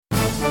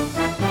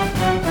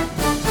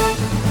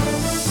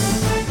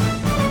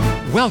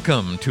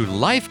Welcome to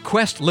Life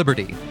Quest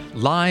Liberty,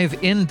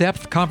 live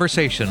in-depth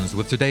conversations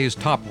with today's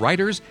top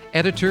writers,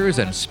 editors,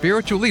 and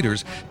spiritual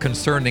leaders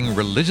concerning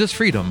religious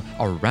freedom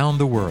around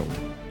the world.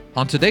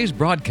 On today's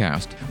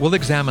broadcast, we'll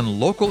examine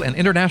local and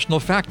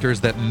international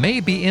factors that may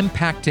be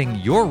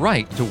impacting your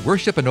right to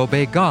worship and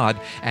obey God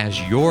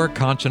as your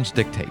conscience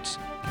dictates.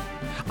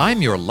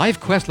 I'm your Life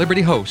Quest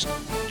Liberty host,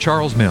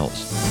 Charles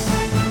Mills.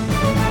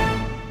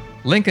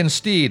 Lincoln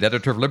Steed,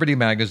 editor of Liberty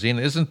Magazine,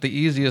 isn't the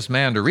easiest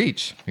man to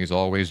reach. He's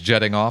always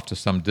jetting off to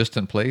some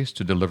distant place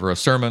to deliver a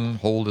sermon,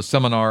 hold a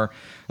seminar,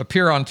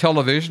 appear on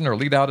television, or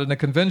lead out in a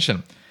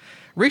convention.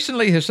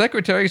 Recently, his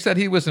secretary said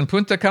he was in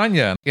Punta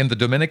Cana in the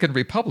Dominican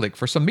Republic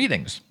for some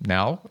meetings.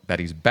 Now that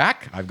he's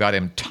back, I've got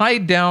him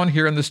tied down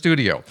here in the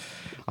studio.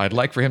 I'd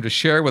like for him to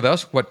share with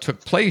us what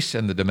took place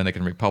in the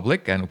Dominican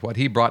Republic and what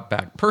he brought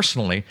back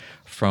personally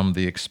from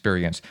the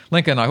experience.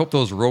 Lincoln, I hope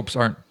those ropes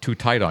aren't too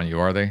tight on you,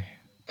 are they?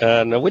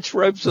 Now, which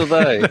ropes are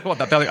they?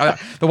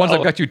 The ones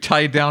I've got you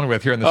tied down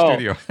with here in the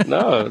studio.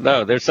 No,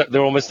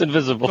 they're almost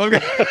invisible.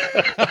 Okay.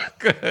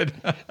 Good.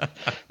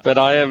 But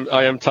I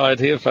am tied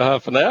here for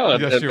half an hour.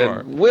 Yes, you are.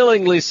 And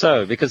willingly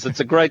so, because it's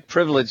a great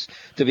privilege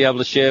to be able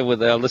to share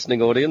with our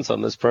listening audience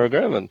on this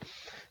program.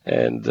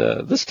 And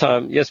this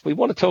time, yes, we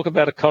want to talk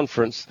about a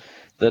conference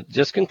that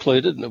just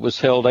concluded, and it was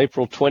held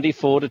April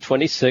 24 to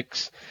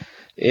 26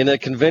 in a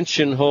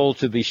convention hall,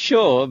 to be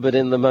sure, but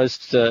in the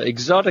most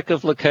exotic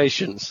of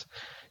locations.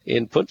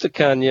 In Punta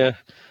Cana,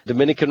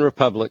 Dominican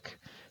Republic.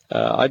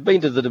 I'd been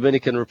to the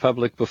Dominican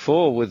Republic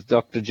before with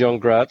Dr. John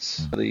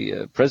Gratz,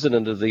 the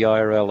president of the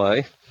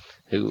IRLA,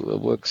 who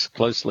works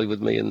closely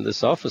with me in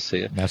this office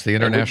here. That's the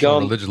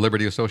International Religious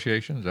Liberty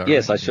Association? Is that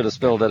yes, right? I should have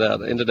spelled that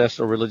out,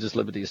 International Religious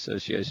Liberty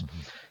Association.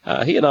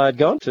 He and I had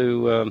gone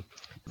to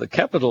the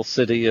capital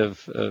city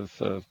of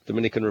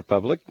Dominican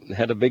Republic,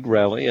 had a big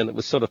rally, and it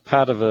was sort of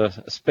part of a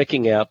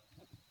specking out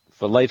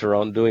for later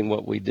on doing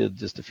what we did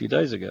just a few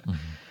days ago. Mm-hmm.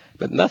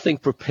 But nothing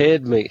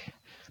prepared me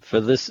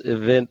for this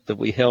event that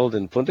we held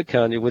in Punta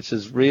Cana, which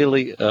is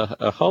really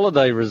a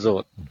holiday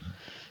resort. Mm-hmm.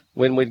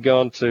 When we'd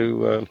gone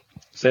to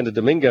Santo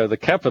Domingo, the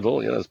capital,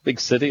 it's a big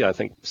city, I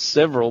think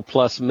several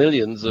plus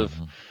millions of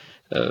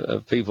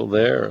people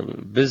there, a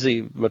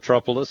busy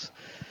metropolis,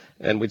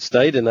 and we'd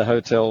stayed in a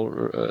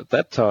hotel at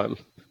that time.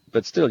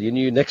 But still, you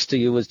knew next to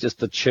you was just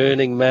the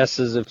churning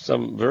masses of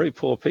some very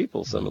poor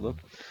people, some of them.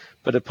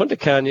 But at Punta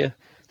Cana,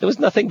 there was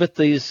nothing but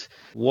these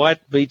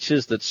white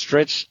beaches that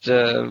stretched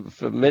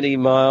for many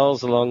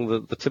miles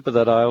along the tip of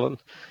that island.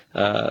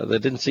 There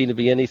didn't seem to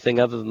be anything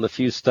other than the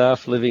few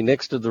staff living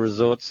next to the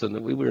resorts, and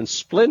we were in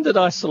splendid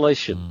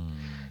isolation.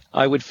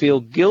 I would feel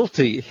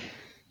guilty,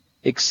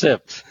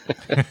 except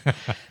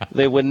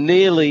there were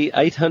nearly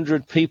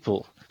 800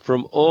 people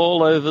from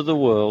all over the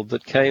world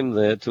that came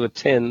there to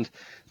attend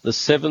the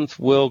 7th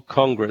World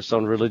Congress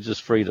on Religious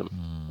Freedom.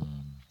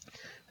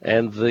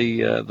 And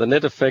the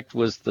net effect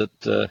was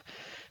that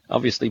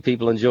obviously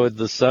people enjoyed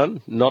the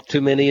sun. Not too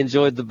many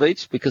enjoyed the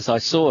beach, because I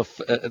saw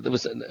there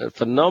was a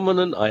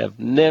phenomenon I have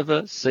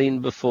never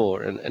seen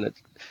before, and it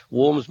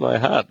warms my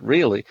heart,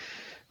 really.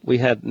 We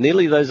had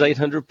nearly those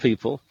 800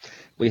 people.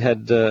 We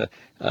had,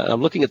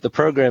 I'm looking at the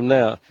program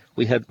now,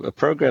 we had a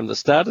program that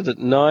started at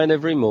 9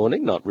 every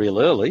morning, not real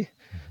early,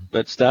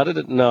 but started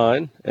at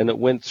 9, and it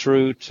went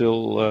through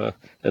till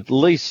at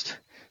least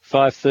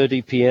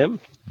 5:30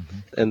 p.m.,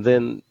 and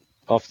then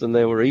often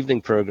there were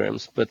evening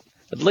programs, but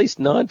at least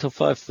 9 till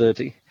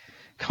 5:30,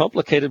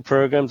 complicated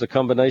programs, a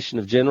combination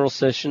of general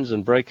sessions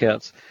and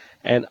breakouts,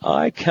 and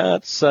I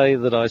can't say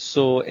that I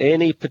saw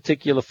any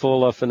particular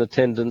fall-off in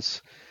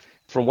attendance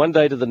from one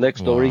day to the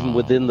next, or even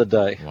within the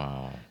day.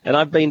 Wow. And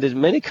I've been to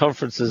many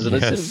conferences, and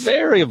it's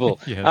variable.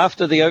 Yes.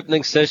 After the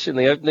opening session,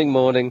 the opening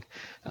morning,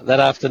 that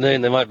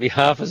afternoon, there might be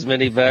half as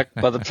many back.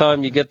 By the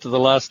time you get to the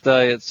last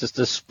day, it's just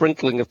a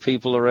sprinkling of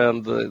people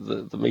around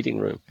the meeting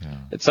room. Yeah.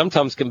 It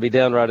sometimes can be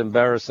downright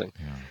embarrassing.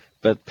 Yeah.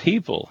 But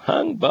people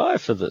hung by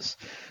for this.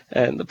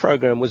 And the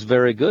program was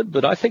very good,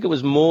 but I think it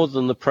was more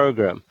than the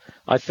program.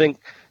 I think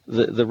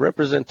the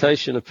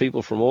representation of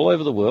people from all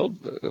over the world,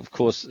 of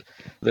course,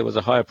 there was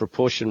a higher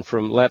proportion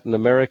from Latin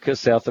America,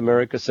 South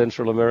America,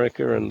 Central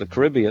America, and the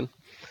Caribbean.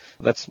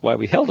 That's why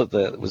we held it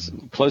there. It was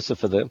closer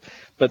for them.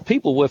 But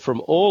people were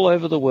from all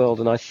over the world,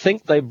 and I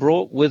think they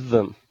brought with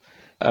them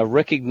a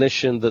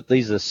recognition that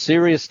these are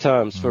serious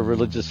times for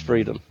religious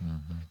freedom,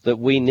 that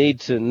we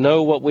need to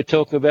know what we're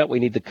talking about, we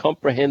need to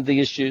comprehend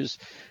the issues,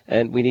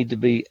 and we need to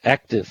be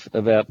active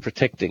about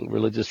protecting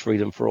religious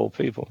freedom for all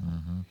people.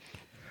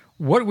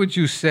 What would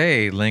you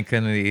say,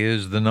 Lincoln,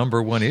 is the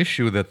number one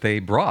issue that they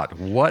brought?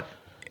 What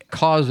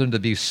caused them to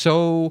be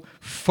so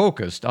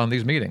focused on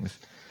these meetings?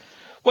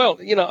 Well,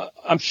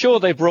 I'm sure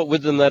they brought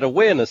with them that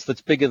awareness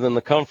that's bigger than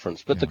the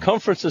conference. But the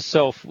conference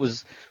itself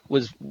was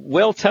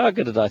well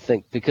targeted, I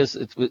think, because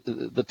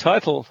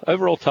the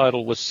overall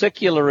title was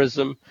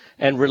Secularism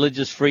and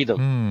Religious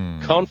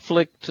Freedom,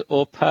 Conflict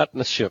or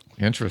Partnership.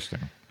 Interesting.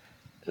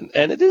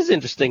 And it is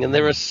interesting, and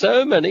there are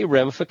so many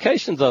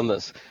ramifications on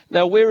this.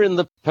 Now, we're in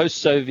the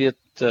post-Soviet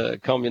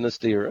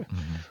communist era.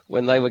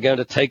 when they were going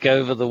to take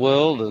over the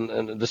world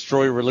and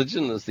destroy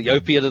religion as the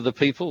opiate of the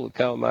people,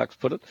 Karl Marx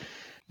put it.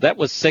 That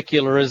was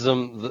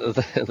secularism.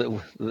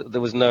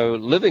 There was no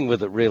living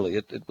with it, really.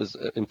 It was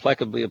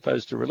implacably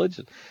opposed to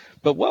religion.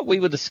 But what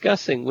we were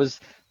discussing was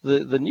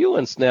the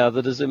nuance now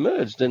that has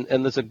emerged. And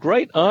there's a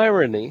great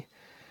irony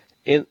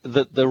in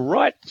that the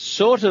right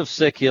sort of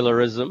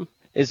secularism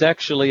is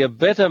actually a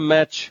better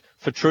match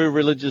for true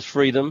religious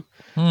freedom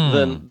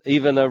than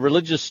even a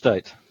religious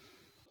state.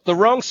 The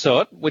wrong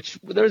sort, which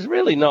there's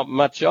really not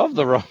much of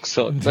the wrong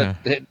sort, but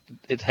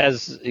it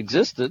has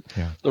existed.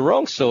 Yeah. The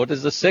wrong sort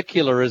is a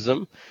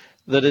secularism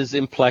that is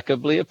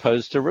implacably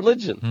opposed to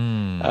religion.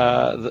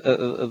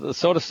 The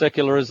sort of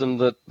secularism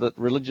that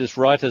religious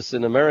writers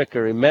in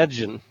America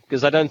imagine,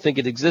 because I don't think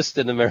it exists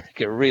in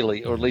America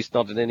really, or at least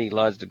not in any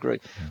large degree,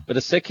 but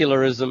a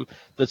secularism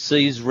that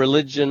sees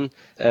religion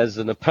as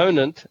an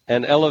opponent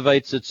and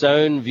elevates its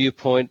own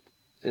viewpoint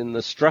in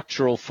the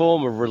structural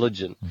form of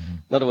religion.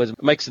 In other words,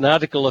 it makes an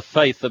article of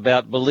faith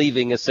about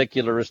believing a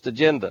secularist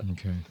agenda.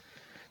 Okay.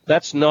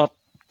 That's not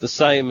the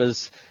same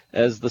as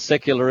the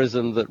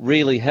secularism that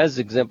really has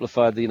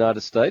exemplified the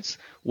United States,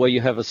 where you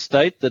have a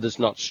state that is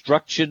not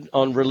structured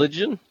on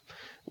religion,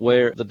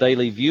 where the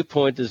daily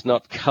viewpoint is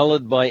not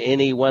colored by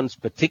any one's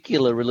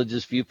particular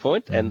religious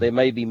viewpoint, and there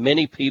may be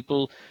many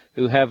people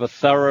who have a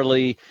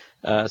thoroughly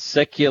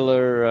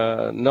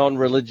secular,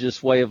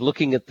 non-religious way of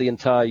looking at the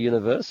entire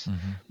universe,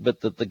 but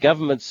that the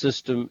government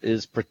system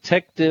is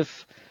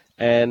protective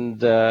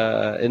and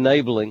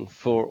enabling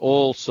for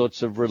all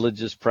sorts of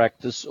religious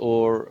practice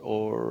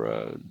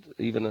or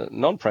even a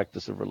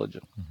non-practice of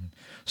religion.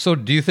 So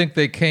do you think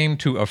they came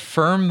to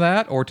affirm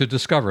that or to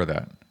discover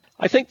that?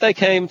 I think they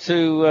came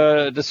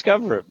to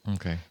discover it.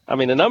 Okay. I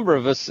mean, a number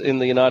of us in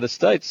the United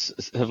States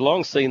have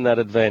long seen that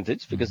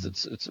advantage because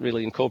it's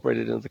really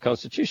incorporated into the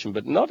Constitution,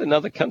 but not in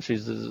other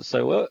countries is it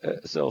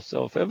so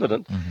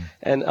self-evident.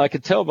 And I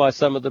could tell by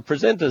some of the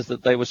presenters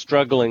that they were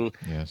struggling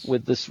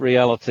with this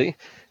reality.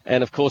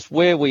 And, of course,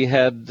 where we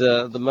had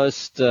the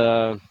most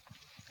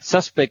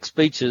suspect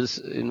speeches,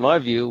 in my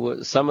view,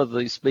 were some of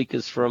the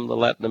speakers from the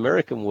Latin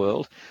American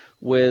world,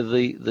 where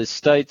the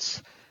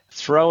states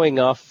throwing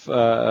off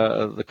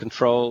the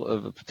control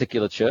of a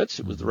particular church.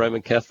 It was the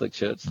Roman Catholic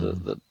Church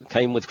that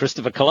came with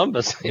Christopher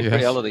Columbus. In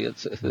reality,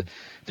 it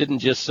didn't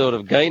just sort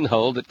of gain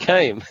hold, it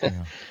came.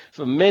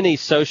 For many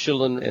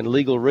social and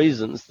legal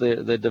reasons,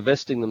 they're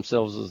divesting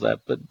themselves of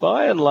that. But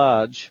by and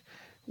large,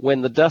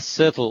 when the dust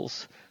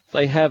settles,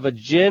 they have a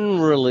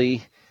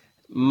generally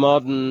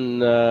modern,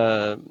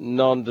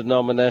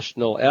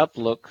 non-denominational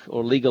outlook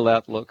or legal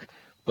outlook,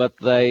 but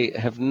they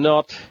have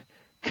not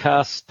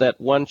cast that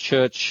one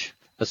church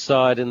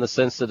aside in the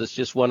sense that it's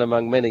just one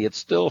among many. It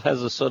still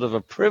has a sort of a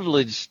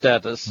privileged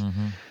status,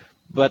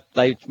 but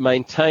they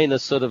maintain a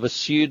sort of a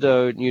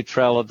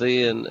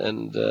pseudo-neutrality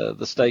and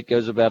the state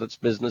goes about its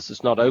business.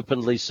 It's not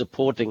openly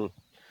supporting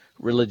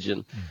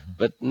religion,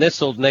 but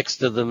nestled next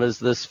to them is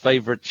this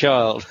favorite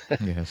child.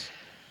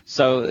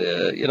 So,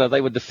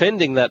 they were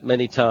defending that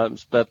many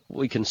times, but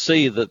we can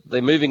see that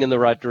they're moving in the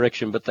right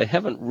direction, but they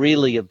haven't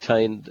really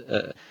obtained,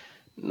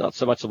 not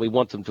so much that we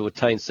want them to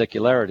attain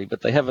secularity,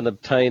 but they haven't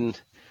obtained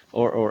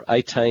or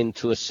attained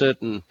to a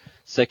certain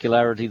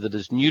secularity that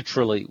is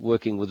neutrally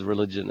working with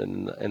religion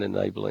and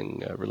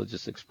enabling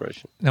religious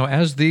expression. Now,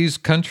 as these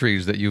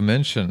countries that you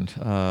mentioned,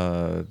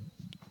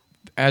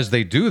 as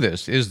they do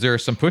this, is there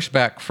some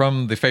pushback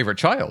from the favorite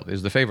child?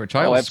 Is the favorite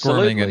child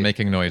squirming and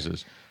making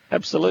noises?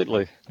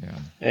 Absolutely. Yeah.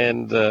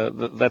 And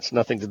that's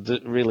nothing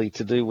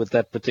to do with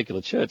that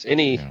particular church.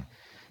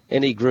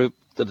 Any group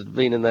that had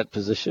been in that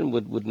position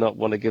would not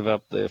want to give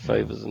up their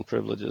favors and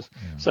privileges.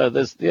 So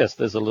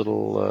there's a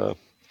little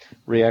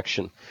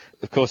reaction.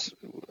 Of course,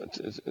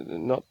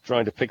 not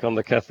trying to pick on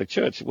the Catholic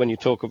Church, when you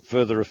talk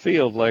further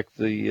afield, like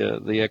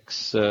the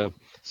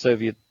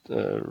ex-Soviet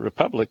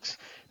republics,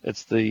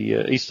 it's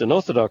the Eastern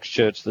Orthodox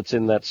Church that's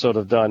in that sort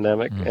of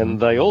dynamic, and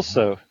they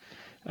also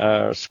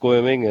are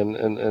squirming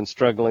and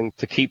struggling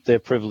to keep their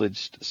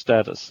privileged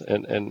status.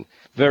 And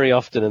very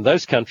often in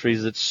those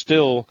countries, it's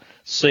still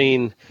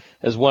seen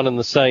as one and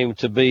the same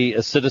to be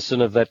a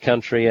citizen of that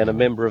country and a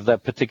member of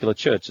that particular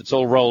church. It's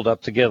all rolled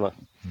up together.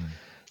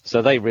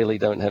 So they really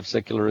don't have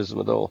secularism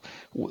at all.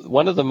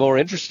 One of the more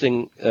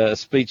interesting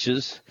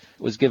speeches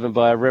was given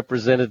by a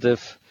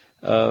representative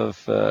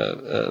of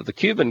the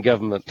Cuban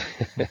government.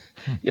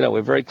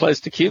 We're very close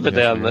to Cuba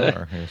down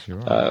there. Yes,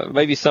 you are.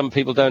 Maybe some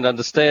people don't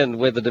understand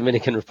where the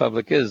Dominican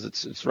Republic is.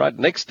 It's right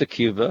next to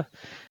Cuba,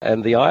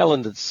 and the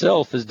island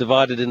itself is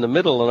divided in the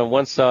middle, and on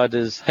one side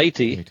is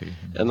Haiti.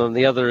 And on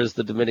the other is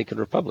the Dominican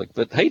Republic.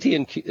 But Haiti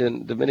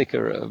and Dominica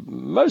are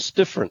most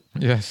different.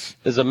 Yes.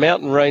 There's a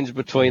mountain range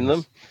between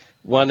them.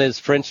 One is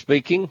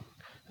French-speaking.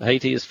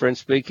 Haiti is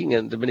French-speaking,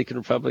 and Dominican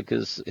Republic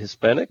is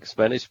Hispanic,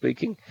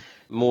 Spanish-speaking.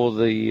 More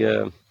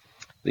the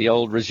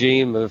old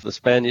regime of the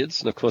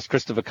Spaniards. And, of course,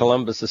 Christopher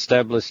Columbus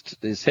established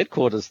his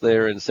headquarters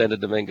there in Santo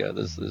Domingo.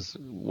 There's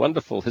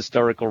wonderful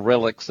historical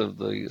relics of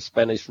the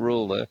Spanish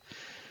rule there.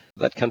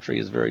 That country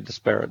is very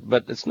disparate,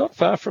 but it's not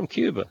far from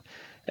Cuba.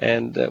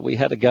 And we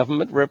had a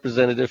government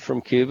representative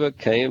from Cuba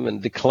came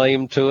and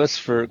declaimed to us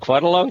for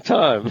quite a long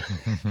time.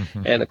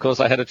 And, of course,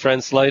 I had a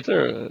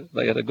translator.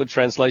 They had a good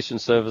translation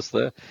service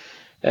there.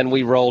 And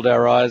we rolled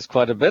our eyes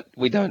quite a bit.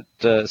 We don't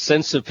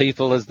censor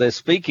people as they're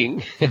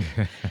speaking.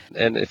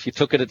 And if you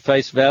took it at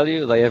face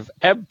value, they have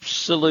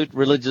absolute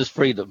religious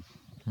freedom.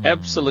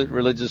 Absolute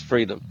religious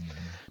freedom.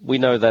 We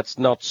know that's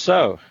not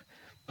so.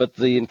 But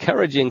the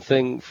encouraging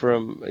thing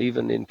from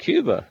even in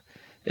Cuba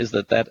is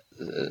that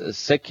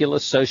secular,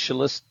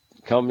 socialist,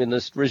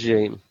 communist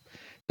regime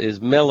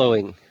is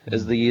mellowing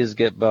as the years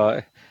go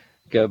by,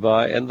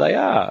 and they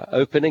are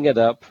opening it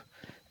up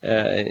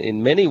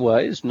in many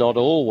ways, not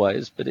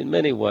always, but in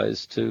many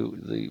ways, to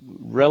the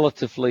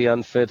relatively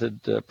unfettered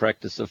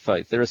practice of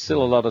faith. There are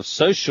still a lot of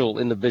social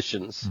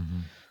inhibitions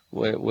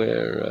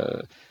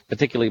where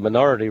particularly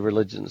minority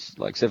religions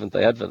like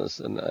Seventh-day Adventists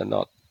are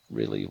not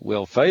really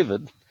well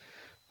favored,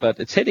 but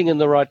it's heading in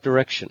the right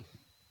direction.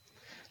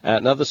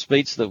 Another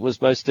speech that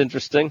was most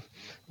interesting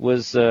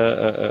was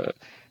a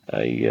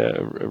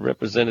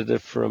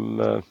representative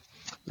from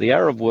the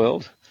Arab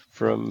world,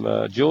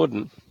 from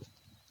Jordan.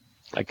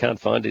 I can't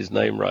find his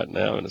name right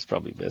now, and it's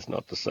probably best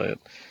not to say it.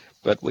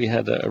 But we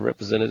had a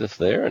representative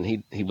there, and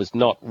he was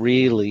not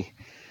really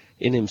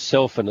in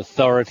himself an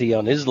authority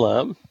on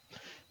Islam,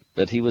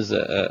 but he was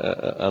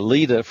a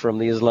leader from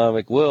the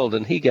Islamic world,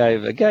 and he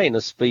gave, again,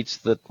 a speech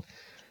that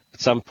at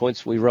some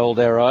points we rolled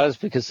our eyes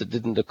because it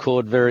didn't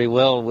accord very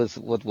well with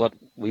what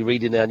we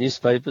read in our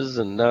newspapers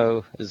and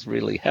know is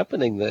really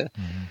happening there.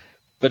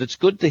 But it's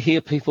good to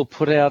hear people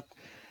put out,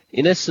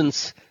 in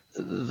essence,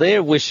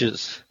 their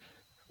wishes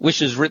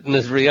written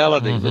as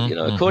reality. But,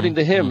 according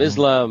to him,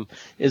 Islam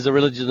is a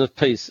religion of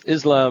peace.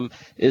 Islam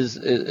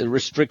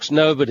restricts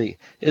nobody.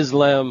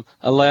 Islam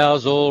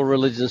allows all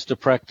religions to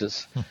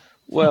practice.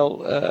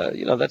 Well,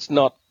 that's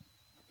not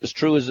as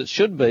true as it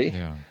should be.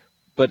 Yeah.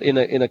 But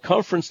in a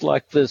conference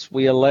like this,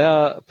 we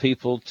allow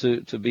people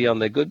to be on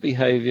their good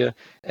behavior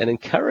and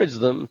encourage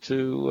them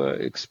to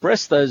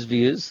express those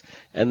views,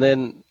 and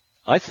then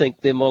I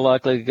think they're more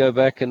likely to go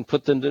back and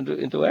put them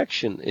into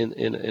action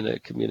in a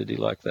community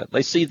like that.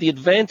 They see the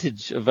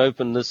advantage of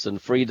openness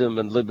and freedom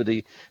and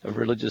liberty of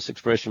religious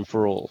expression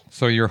for all.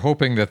 So you're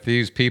hoping that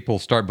these people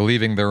start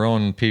believing their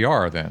own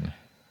PR then?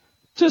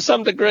 To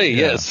some degree,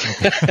 yes.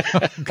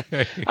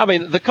 Okay. I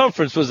mean, the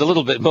conference was a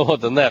little bit more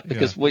than that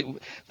because the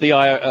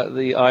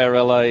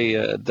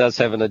IRLA does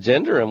have an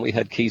agenda, and we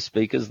had key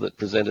speakers that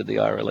presented the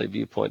IRLA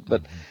viewpoint.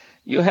 But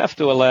you have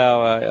to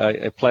allow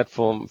a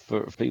platform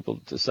for people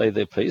to say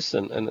their piece,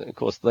 and of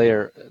course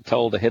they're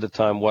told ahead of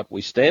time what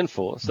we stand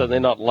for, so they're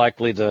not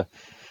likely to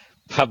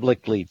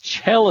publicly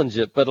challenge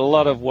it. But a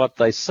lot of what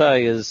they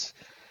say is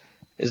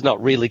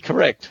not really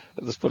correct.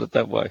 Let's put it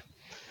that way.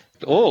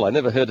 I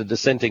never heard a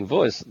dissenting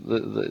voice.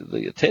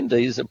 The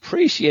attendees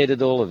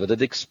appreciated all of it.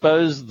 It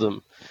exposed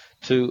them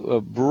to a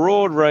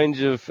broad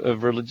range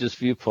of religious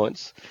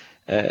viewpoints,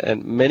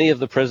 and many of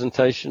the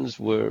presentations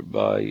were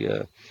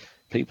by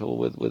people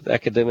with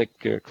academic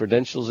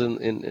credentials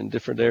in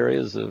different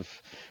areas of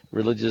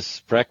religious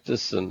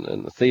practice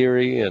and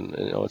theory and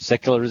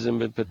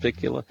secularism in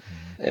particular.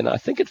 And I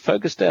think it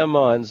focused our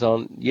minds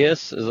on,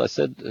 yes, as I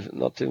said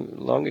not too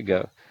long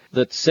ago,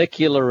 that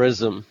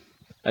secularism,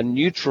 a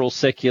neutral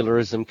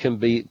secularism, can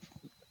be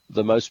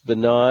the most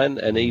benign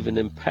and even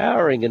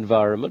empowering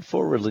environment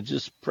for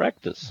religious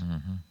practice.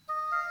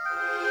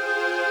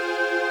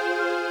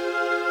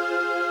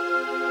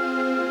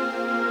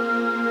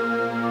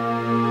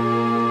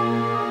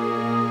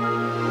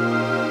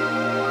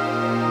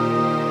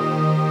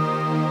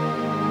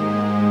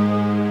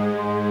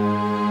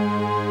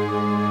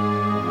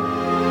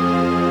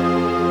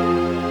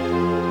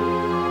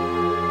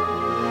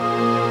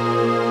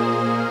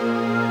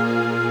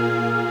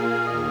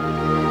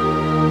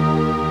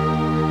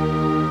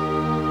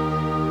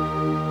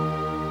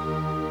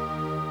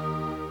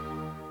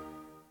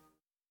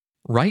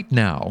 Right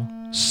now,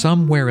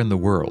 somewhere in the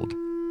world,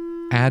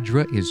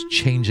 ADRA is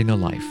changing a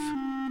life.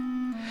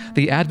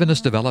 The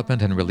Adventist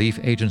Development and Relief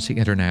Agency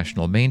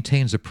International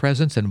maintains a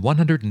presence in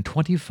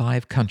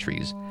 125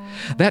 countries.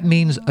 That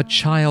means a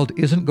child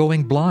isn't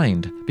going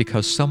blind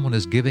because someone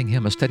is giving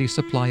him a steady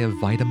supply of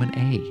vitamin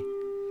A.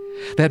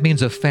 That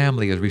means a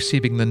family is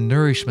receiving the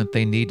nourishment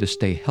they need to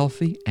stay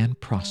healthy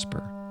and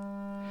prosper.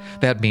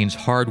 That means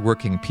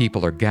hard-working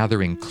people are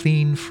gathering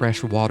clean,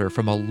 fresh water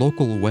from a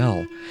local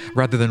well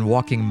rather than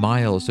walking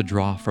miles to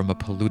draw from a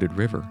polluted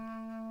river.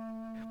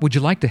 Would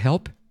you like to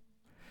help?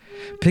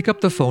 Pick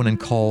up the phone and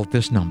call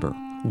this number,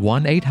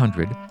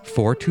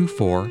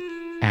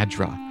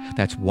 1-800-424-ADRA.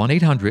 That's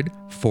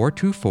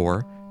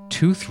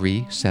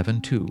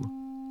 1-800-424-2372.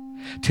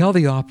 Tell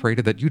the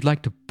operator that you'd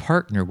like to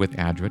partner with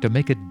ADRA to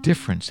make a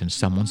difference in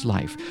someone's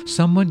life,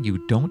 someone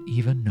you don't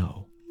even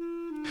know.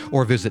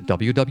 Or visit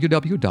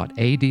www.adra.org.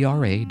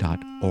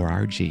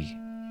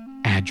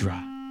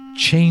 ADRA,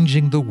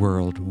 changing the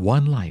world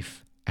one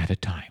life at a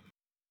time.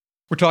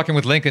 We're talking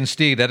with Lincoln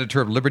Steed,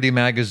 editor of Liberty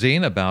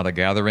Magazine, about a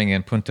gathering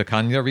in Punta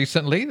Cana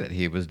recently that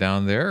he was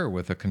down there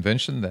with a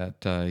convention that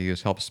he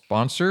has helped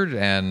sponsored,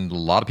 and a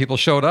lot of people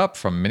showed up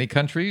from many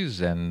countries,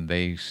 and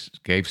they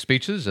gave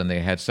speeches, and they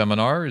had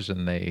seminars,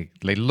 and they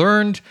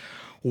learned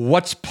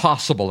what's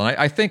possible. And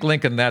I think,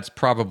 Lincoln, that's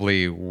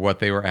probably what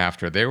they were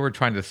after. They were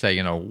trying to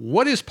say,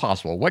 what is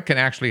possible? What can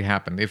actually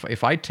happen?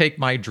 If I take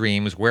my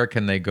dreams, where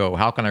can they go?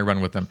 How can I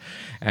run with them?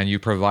 And you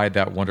provide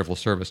that wonderful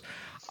service.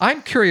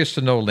 I'm curious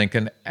to know,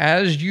 Lincoln,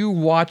 as you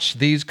watch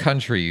these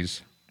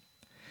countries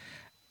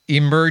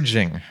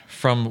emerging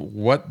from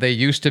what they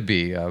used to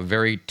be, a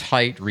very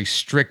tight,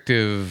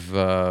 restrictive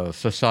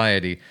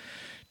society,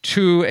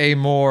 to a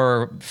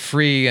more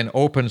free and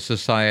open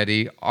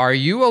society, are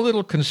you a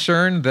little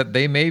concerned that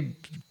they may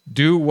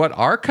do what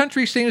our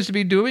country seems to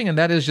be doing, and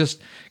that is just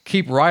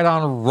keep right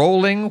on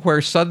rolling, where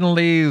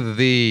suddenly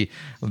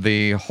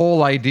the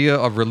whole idea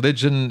of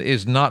religion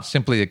is not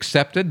simply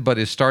accepted, but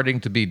is starting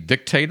to be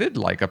dictated,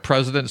 like a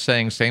president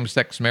saying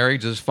same-sex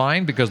marriage is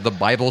fine because the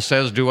Bible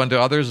says do unto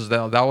others as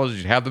thou wilt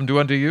have them do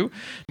unto you?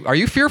 Are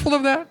you fearful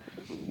of that?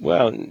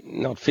 Well,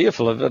 not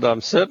fearful of it. I'm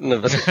certain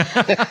of it.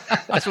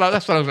 That's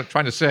what I was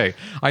trying to say.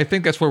 I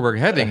think that's where we're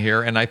heading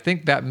here, and I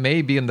think that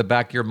may be in the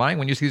back of your mind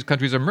when you see these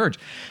countries emerge.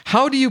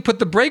 How do you put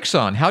the brakes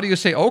on? How do you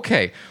say,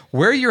 okay,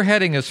 where you're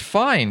heading is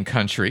fine,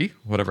 country,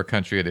 whatever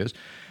country it is,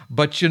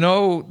 but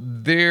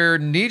there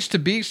needs to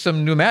be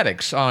some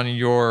pneumatics on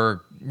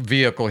your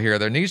vehicle here.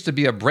 There needs to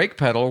be a brake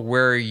pedal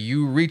where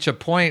you reach a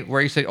point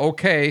where you say,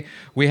 okay,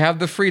 we have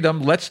the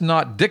freedom, let's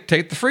not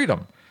dictate the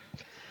freedom.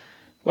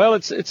 Well,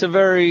 it's a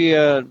very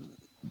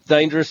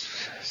dangerous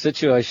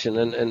situation,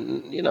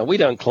 and we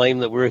don't claim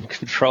that we're in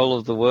control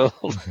of the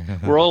world.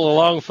 We're all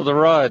along for the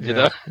ride, you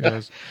know.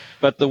 Yes.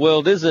 But the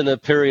world is in a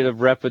period of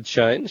rapid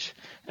change,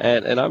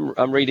 and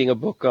I'm reading a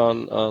book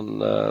on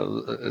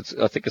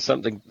I think it's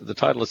something. The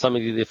title is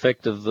something to the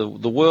effect of the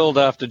world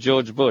after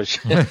George Bush.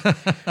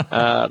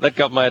 That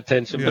got my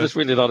attention, but it's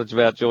really not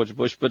about George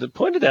Bush. But it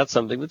pointed out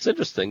something that's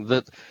interesting,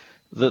 that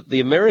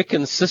the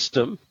American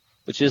system,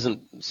 which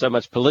isn't so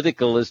much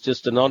political as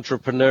just an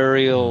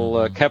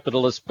entrepreneurial,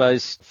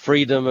 capitalist-based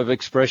freedom of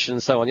expression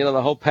and so on,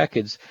 the whole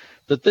package,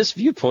 that this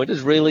viewpoint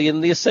is really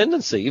in the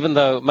ascendancy. Even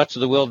though much of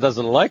the world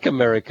doesn't like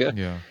America,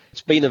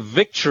 it's been a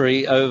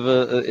victory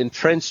over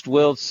entrenched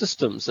world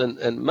systems.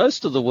 And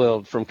most of the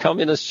world, from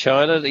communist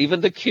China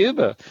even to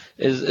Cuba,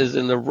 is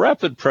in the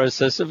rapid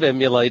process of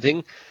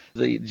emulating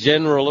the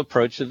general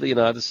approach of the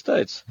United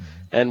States.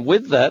 And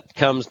with that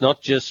comes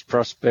not just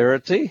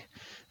prosperity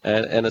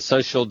and a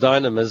social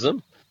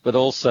dynamism, but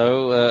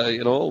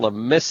also, all the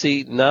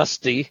messy,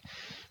 nasty,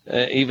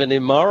 even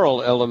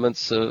immoral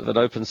elements of an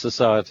open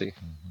society.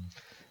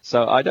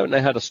 So I don't know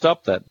how to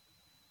stop that.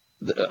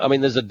 I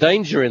mean, there's a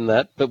danger in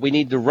that, but we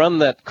need to run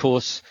that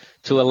course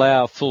to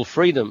allow full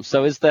freedom.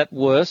 So is that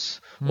worse,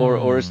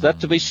 or is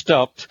that to be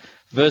stopped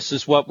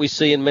versus what we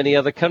see in many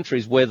other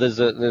countries where there's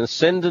an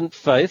ascendant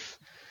faith,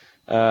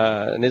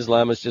 and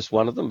Islam is just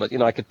one of them, but,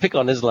 I could pick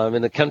on Islam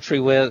in a country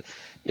where,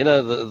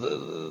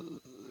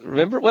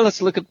 remember? Well,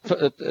 let's look at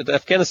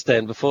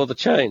Afghanistan before the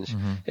change.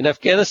 In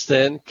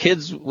Afghanistan,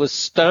 kids were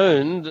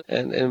stoned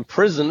and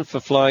imprisoned for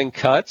flying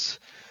kites.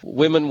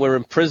 Women were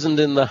imprisoned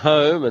in the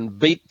home and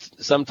beat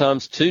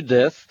sometimes to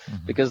death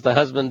because the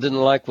husband didn't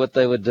like what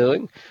they were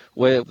doing,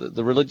 where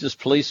the religious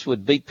police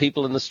would beat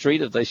people in the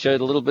street if they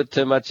showed a little bit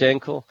too much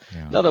ankle.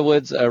 In other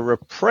words, a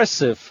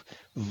repressive,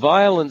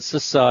 violent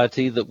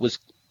society that was,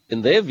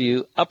 in their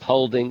view,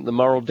 upholding the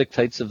moral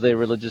dictates of their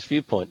religious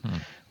viewpoint.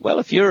 Well,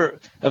 if you're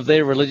of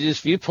their religious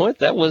viewpoint,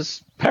 that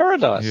was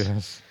paradise.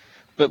 Yes.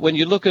 But when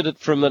you look at it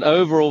from an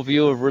overall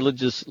view of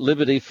religious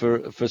liberty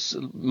for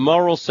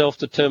moral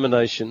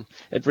self-determination,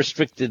 it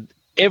restricted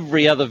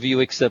every other view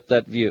except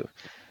that view.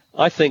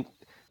 I think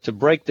to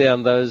break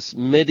down those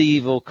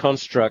medieval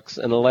constructs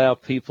and allow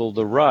people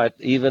the right,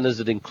 even as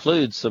it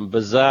includes some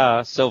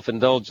bizarre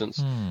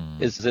self-indulgence,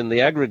 is in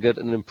the aggregate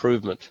an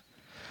improvement.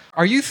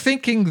 Are you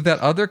thinking that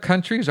other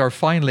countries are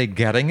finally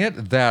getting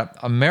it, that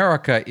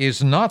America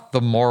is not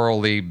the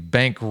morally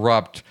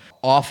bankrupt,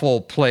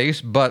 awful place,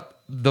 but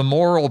the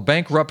moral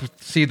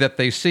bankruptcy that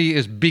they see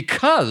is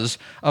because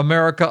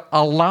America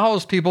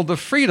allows people the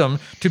freedom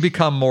to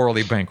become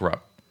morally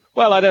bankrupt?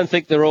 Well, I don't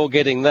think they're all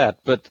getting that,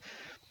 but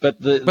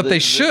they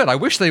should. I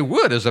wish they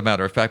would, as a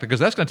matter of fact, because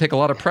that's going to take a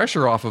lot of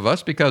pressure off of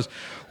us. Because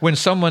when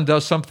someone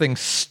does something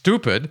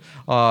stupid,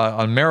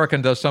 an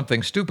American does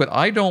something stupid,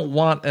 I don't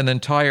want an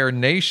entire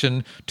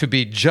nation to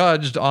be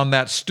judged on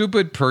that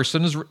stupid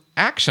person's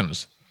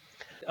actions.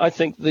 I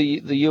think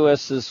the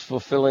U.S. is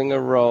fulfilling a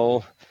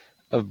role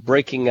of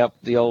breaking up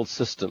the old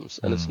systems,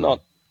 and it's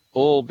not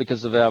all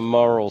because of our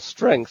moral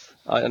strength.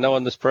 I know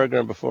on this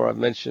program before I've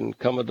mentioned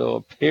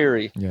Commodore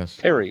Perry. Yes.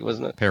 Perry,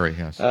 wasn't it? Perry,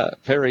 yes.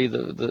 Perry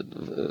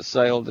that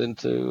sailed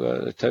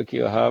into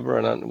Tokyo Harbor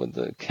and with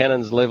the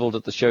cannons leveled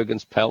at the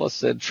Shogun's palace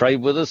said,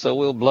 "Trade with us or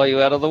we'll blow you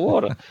out of the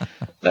water."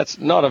 That's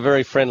not a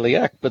very friendly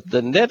act, but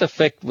the net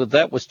effect with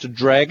that was to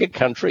drag a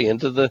country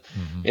into the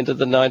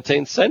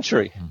 19th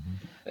century.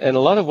 And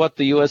a lot of what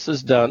the U.S.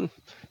 has done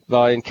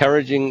by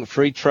encouraging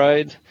free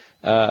trade,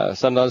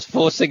 sometimes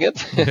forcing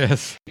it.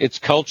 Yes. Its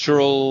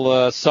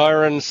cultural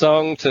siren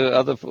song to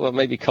other, well,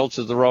 maybe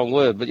culture is the wrong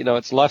word, but,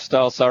 it's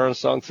lifestyle siren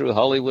song through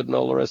Hollywood and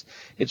all the rest.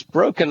 It's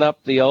broken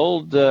up the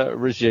old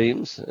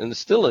regimes, and it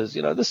still is.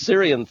 The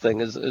Syrian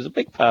thing is a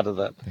big part of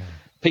that. Yeah.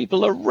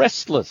 People are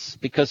restless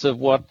because of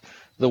what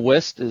the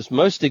West is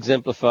most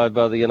exemplified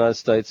by the United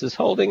States is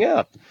holding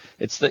out.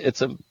 It's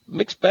a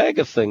mixed bag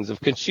of things, of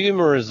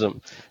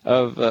consumerism,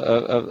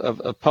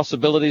 of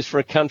possibilities for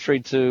a country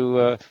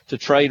to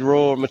trade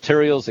raw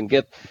materials and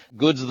get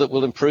goods that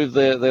will improve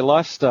their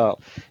lifestyle.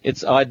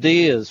 It's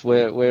ideas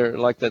where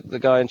like the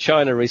guy in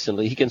China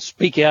recently, he can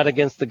speak out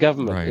against the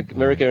government. Right,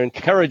 America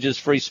encourages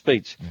free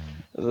speech.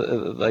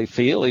 Yeah. They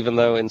feel, even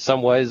though in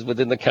some ways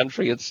within the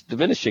country it's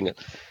diminishing it.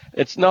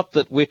 It's not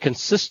that we're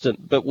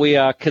consistent, but we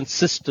are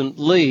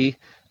consistently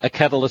a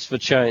catalyst for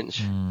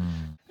change.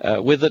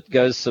 With it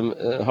goes some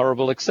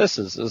horrible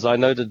excesses. As I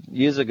noted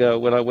years ago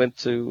when I went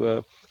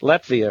to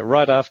Latvia,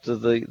 right after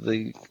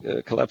the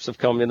collapse of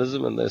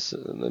communism and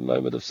the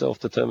moment of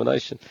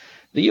self-determination,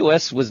 the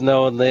US was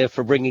known there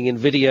for bringing in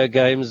video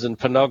games and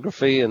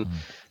pornography and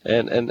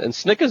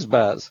Snickers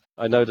bars.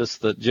 I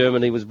noticed that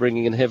Germany was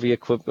bringing in heavy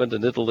equipment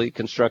and Italy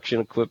construction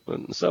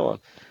equipment and so on.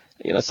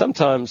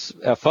 Sometimes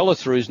our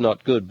follow-through is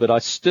not good, but I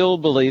still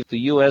believe the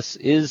U.S.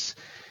 is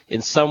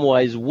in some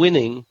ways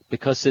winning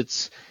because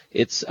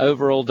its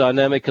overall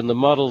dynamic and the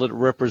model it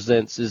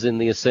represents is in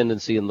the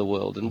ascendancy in the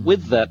world. And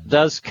with that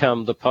does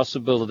come the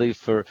possibility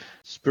for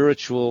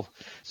spiritual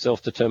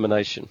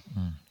self-determination.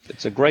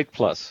 It's a great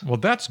plus. Well,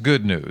 that's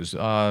good news.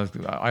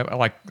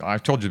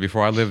 I've told you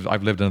before,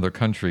 I've lived in other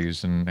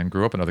countries and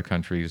grew up in other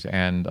countries,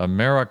 and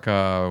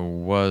America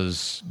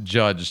was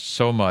judged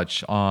so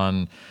much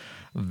on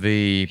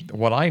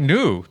what I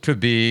knew to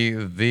be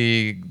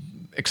the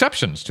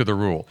exceptions to the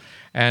rule.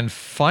 And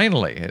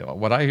finally,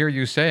 what I hear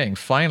you saying,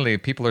 finally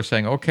people are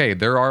saying, okay,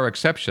 there are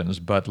exceptions,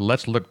 but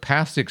let's look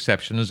past the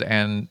exceptions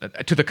and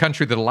to the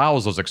country that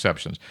allows those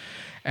exceptions.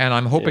 And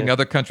I'm hoping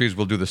other countries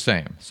will do the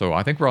same. So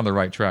I think we're on the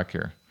right track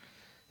here.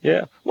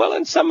 Yeah. Well,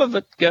 and some of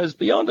it goes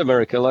beyond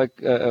America. Like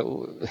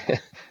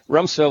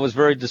Rumsfeld was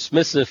very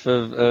dismissive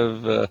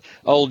of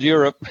old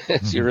Europe,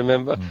 as you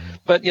remember.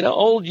 But,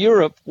 old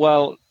Europe,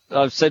 while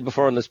I've said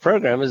before on this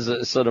program, is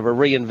a sort of a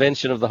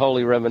reinvention of the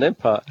Holy Roman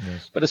Empire.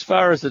 Yes. But as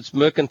far as its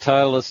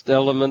mercantilist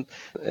element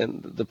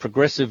and the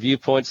progressive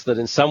viewpoints that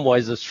in some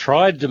ways has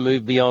tried to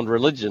move beyond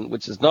religion,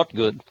 which is not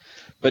good,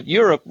 but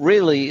Europe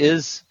really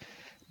is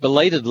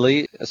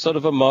belatedly a sort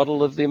of a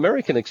model of the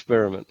American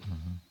experiment.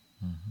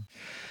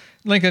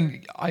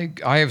 Lincoln, I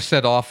have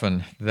said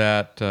often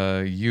that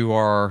you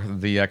are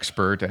the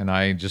expert, and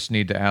I just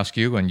need to ask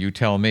you, and you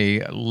tell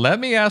me.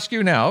 Let me ask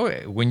you now,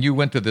 when you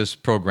went to this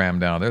program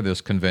down there, this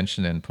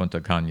convention in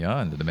Punta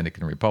Cana in the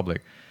Dominican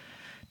Republic,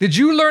 did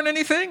you learn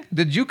anything?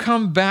 Did you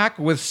come back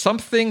with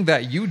something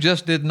that you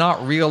just did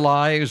not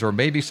realize, or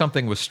maybe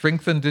something was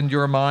strengthened in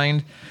your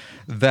mind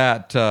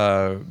that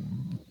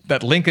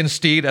Lincoln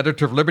Steed,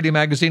 editor of Liberty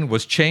Magazine,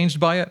 was changed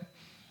by it?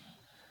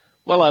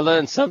 Well, I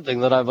learned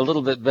something, that I'm a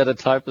little bit better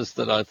typist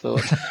than I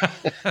thought.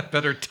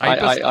 Better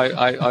typist?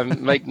 I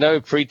make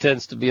no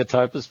pretense to be a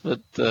typist,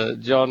 but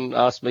John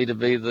asked me to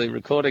be the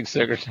recording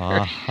secretary.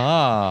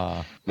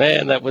 Aha.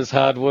 Man, that was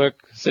hard work,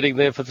 sitting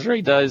there for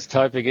 3 days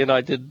typing in.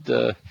 I did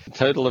a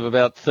total of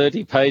about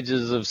 30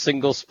 pages of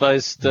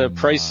single-spaced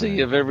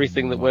précis of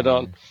everything that went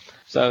on.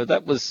 So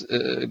that was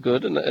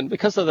good. And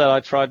because of that,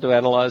 I tried to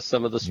analyze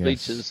some of the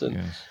speeches.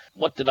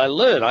 What did I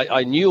learn?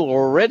 I knew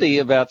already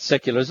about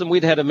secularism.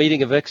 We'd had a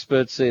meeting of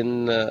experts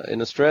in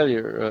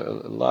Australia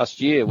last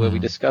year where we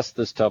discussed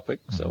this topic,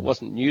 so it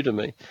wasn't new to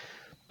me.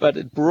 But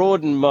it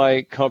broadened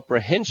my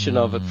comprehension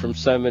of it from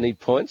so many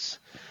points.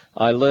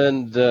 I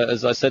learned,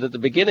 as I said at the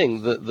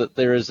beginning, that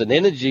there is an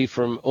energy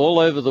from all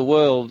over the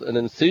world, an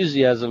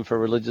enthusiasm for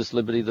religious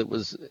liberty that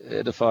was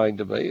edifying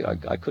to me.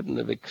 I couldn't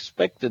have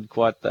expected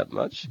quite that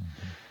much.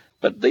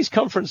 But these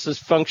conferences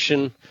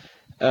function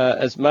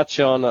as much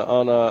on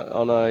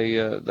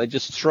a they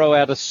just throw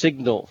out a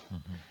signal.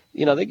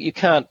 You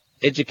can't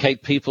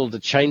educate people to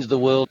change the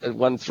world at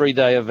one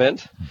 3-day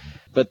event,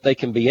 but they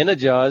can be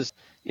energized.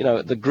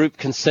 The group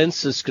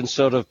consensus can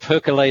sort of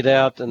percolate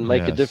out and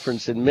make a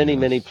difference in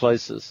many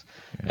places.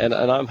 And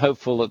I'm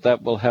hopeful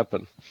that will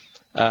happen.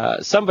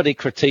 Somebody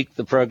critiqued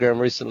the program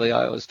recently.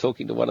 I was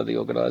talking to one of the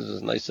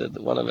organizers, and they said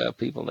that one of our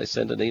people, they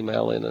sent an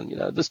email in,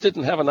 and, this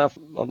didn't have enough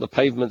on the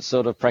pavement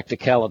sort of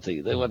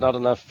practicality. There were not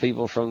enough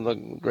people from the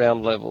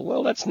ground level.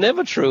 Well, that's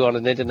never true on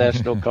an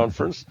international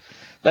conference.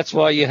 That's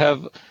why you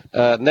have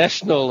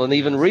national and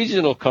even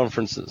regional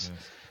conferences.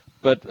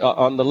 But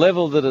on the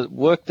level that it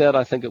worked at,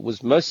 I think it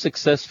was most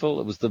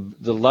successful. It was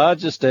the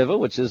largest ever,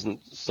 which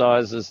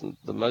size isn't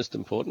the most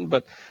important,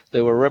 but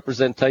there were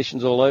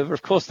representations all over.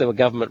 Of course, there were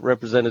government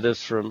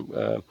representatives from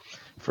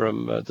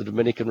the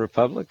Dominican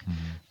Republic.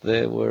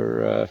 There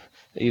were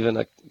even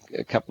a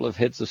couple of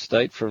heads of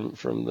state from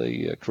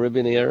the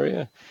Caribbean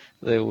area.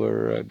 There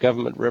were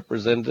government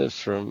representatives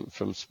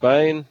from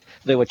Spain.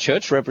 There were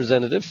church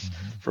representatives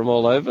from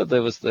all over.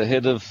 There was the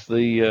head of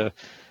the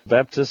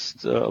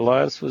Baptist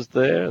Alliance was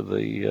there.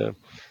 The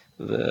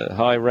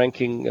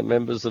high-ranking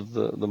members of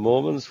the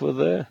Mormons were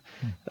there.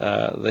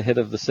 The head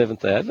of the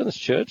Seventh-day Adventist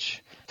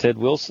Church, Ted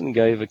Wilson,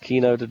 gave a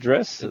keynote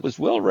address. It was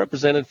well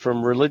represented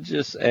from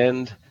religious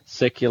and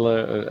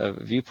secular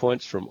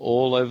viewpoints from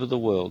all over the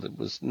world. It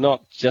was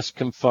not just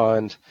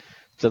confined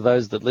to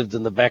those that lived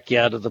in the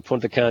backyard of the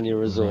Punta Cana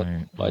resort,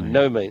 by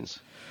no means.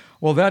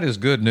 Well, that is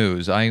good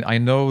news. I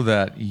know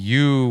that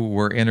you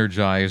were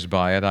energized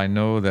by it. I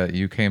know that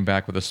you came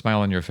back with a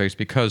smile on your face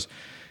because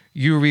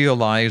you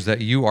realize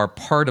that you are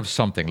part of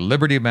something.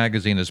 Liberty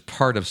Magazine is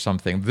part of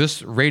something.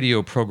 This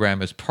radio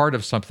program is part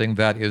of something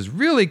that is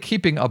really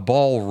keeping a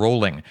ball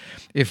rolling.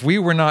 If we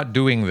were not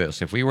doing this,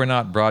 if we were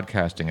not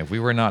broadcasting, if we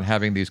were not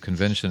having these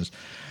conventions,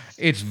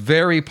 it's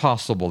very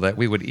possible that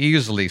we would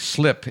easily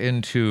slip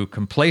into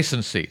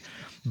complacency.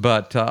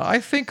 But I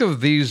think of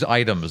these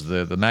items,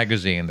 the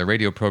magazine, the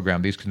radio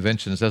program, these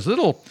conventions, as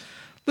little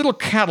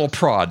cattle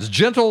prods,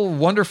 gentle,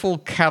 wonderful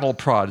cattle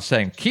prods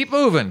saying, keep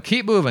moving,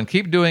 keep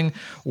doing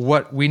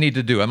what we need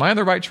to do. Am I on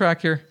the right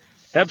track here?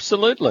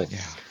 Absolutely.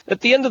 Yeah.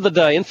 At the end of the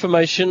day,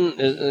 information,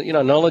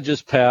 knowledge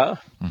is power,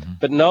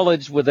 but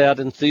knowledge without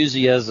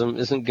enthusiasm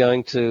isn't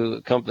going to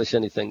accomplish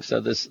anything.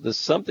 So there's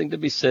something to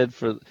be said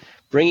for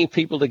bringing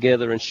people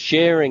together and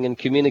sharing and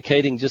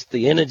communicating just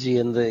the energy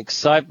and the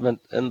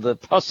excitement and the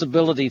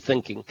possibility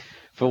thinking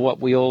for what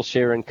we all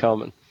share in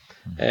common.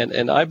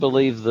 And I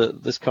believe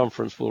that this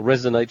conference will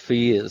resonate for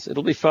years.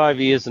 It'll be 5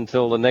 years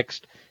until the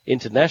next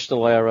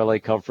international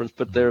ARLA conference,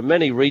 but there are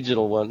many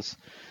regional ones.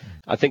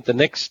 I think the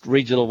next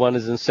regional one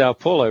is in Sao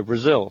Paulo,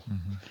 Brazil.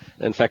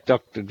 In fact,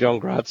 Dr. John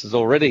Gratz has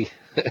already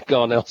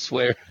gone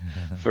elsewhere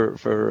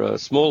for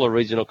smaller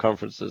regional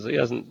conferences. He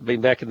hasn't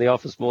been back in the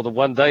office more than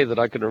one day that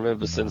I can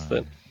remember since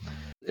then.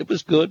 It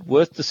was good,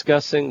 worth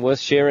discussing, worth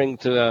sharing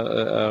to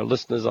our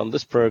listeners on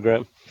this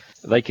program.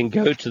 They can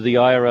go to the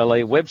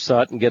IRLA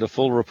website and get a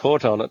full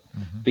report on it,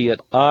 be at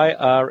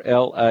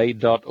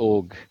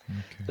irla.org.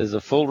 There's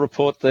a full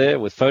report there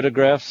with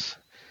photographs.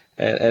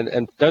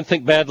 And don't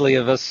think badly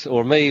of us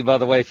or me, by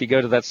the way, if you go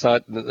to that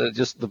site,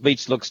 just the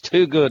beach looks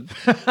too good.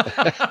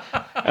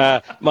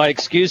 My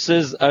excuse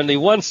is only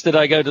once did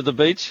I go to the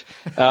beach.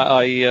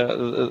 I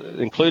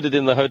included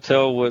in the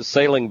hotel were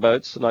sailing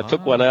boats, and I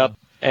took one out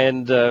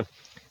and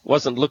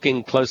wasn't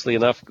looking closely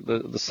enough.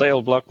 The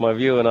sail blocked my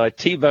view, and I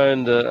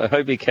T-boned a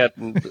Hobie cat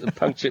and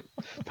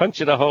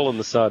punctured a hole in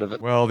the side of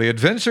it. Well, the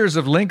adventures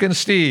of Lincoln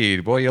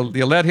Steed. Boy,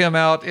 you let him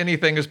out,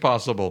 anything is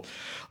possible.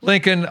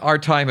 Lincoln, our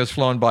time has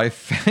flown by.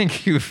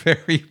 Thank you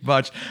very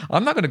much.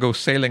 I'm not going to go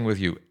sailing with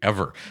you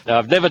ever. No,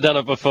 I've never done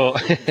it before.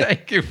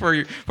 Thank you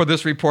for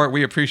this report.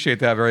 We appreciate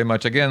that very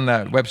much. Again,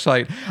 that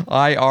website,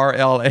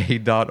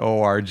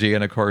 irla.org,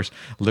 and of course,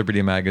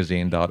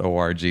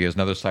 libertymagazine.org is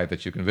another site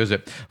that you can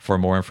visit for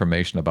more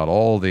information about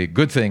all the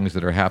good things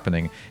that are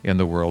happening in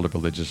the world of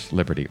religious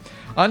liberty.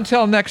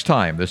 Until next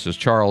time, this is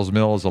Charles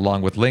Mills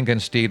along with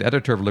Lincoln Steed,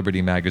 editor of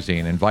Liberty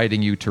Magazine,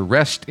 inviting you to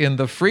rest in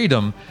the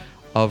freedom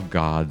of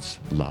God's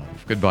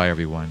love. Goodbye,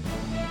 everyone.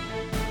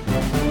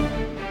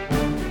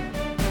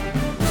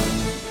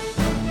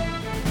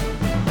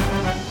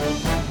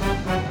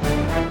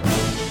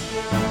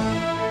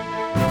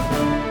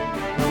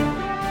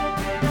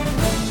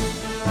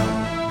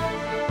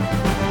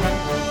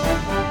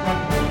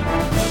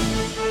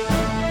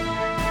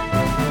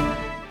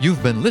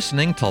 You've been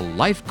listening to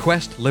Life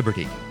Quest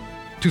Liberty.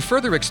 To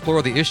further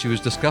explore the issues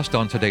discussed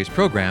on today's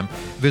program,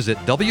 visit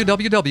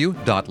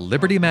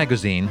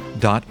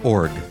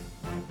www.libertymagazine.org.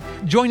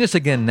 Join us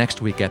again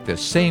next week at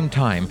this same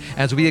time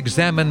as we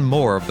examine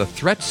more of the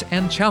threats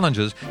and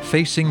challenges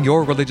facing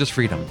your religious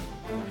freedom.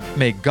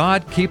 May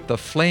God keep the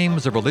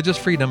flames of religious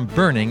freedom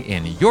burning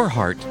in your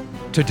heart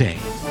today.